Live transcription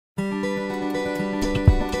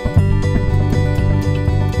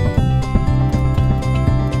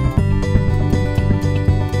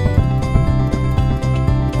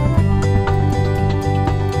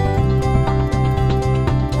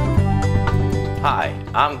Hi,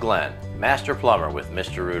 I'm Glenn, Master Plumber with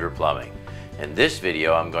Mr. Rooter Plumbing. In this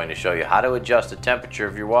video, I'm going to show you how to adjust the temperature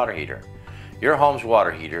of your water heater. Your home's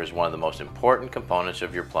water heater is one of the most important components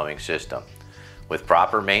of your plumbing system. With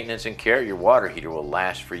proper maintenance and care, your water heater will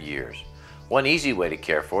last for years. One easy way to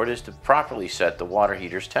care for it is to properly set the water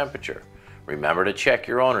heater's temperature. Remember to check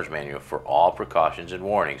your owner's manual for all precautions and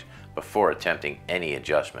warnings before attempting any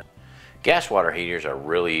adjustment. Gas water heaters are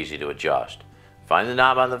really easy to adjust. Find the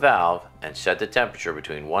knob on the valve and set the temperature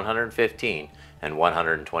between 115 and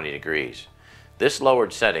 120 degrees. This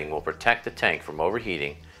lowered setting will protect the tank from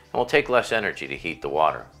overheating and will take less energy to heat the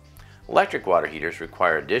water. Electric water heaters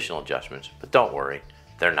require additional adjustments, but don't worry,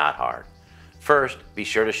 they're not hard. First, be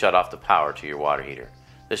sure to shut off the power to your water heater.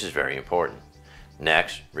 This is very important.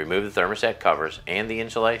 Next, remove the thermostat covers and the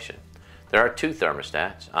insulation. There are two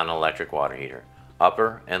thermostats on an electric water heater,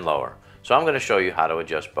 upper and lower, so I'm going to show you how to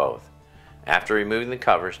adjust both. After removing the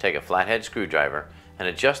covers, take a flathead screwdriver and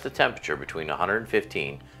adjust the temperature between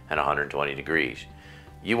 115 and 120 degrees.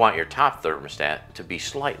 You want your top thermostat to be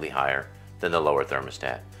slightly higher than the lower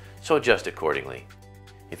thermostat, so adjust accordingly.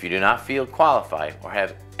 If you do not feel qualified or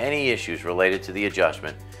have any issues related to the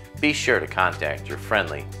adjustment, be sure to contact your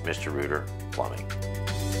friendly Mr. Rooter Plumbing.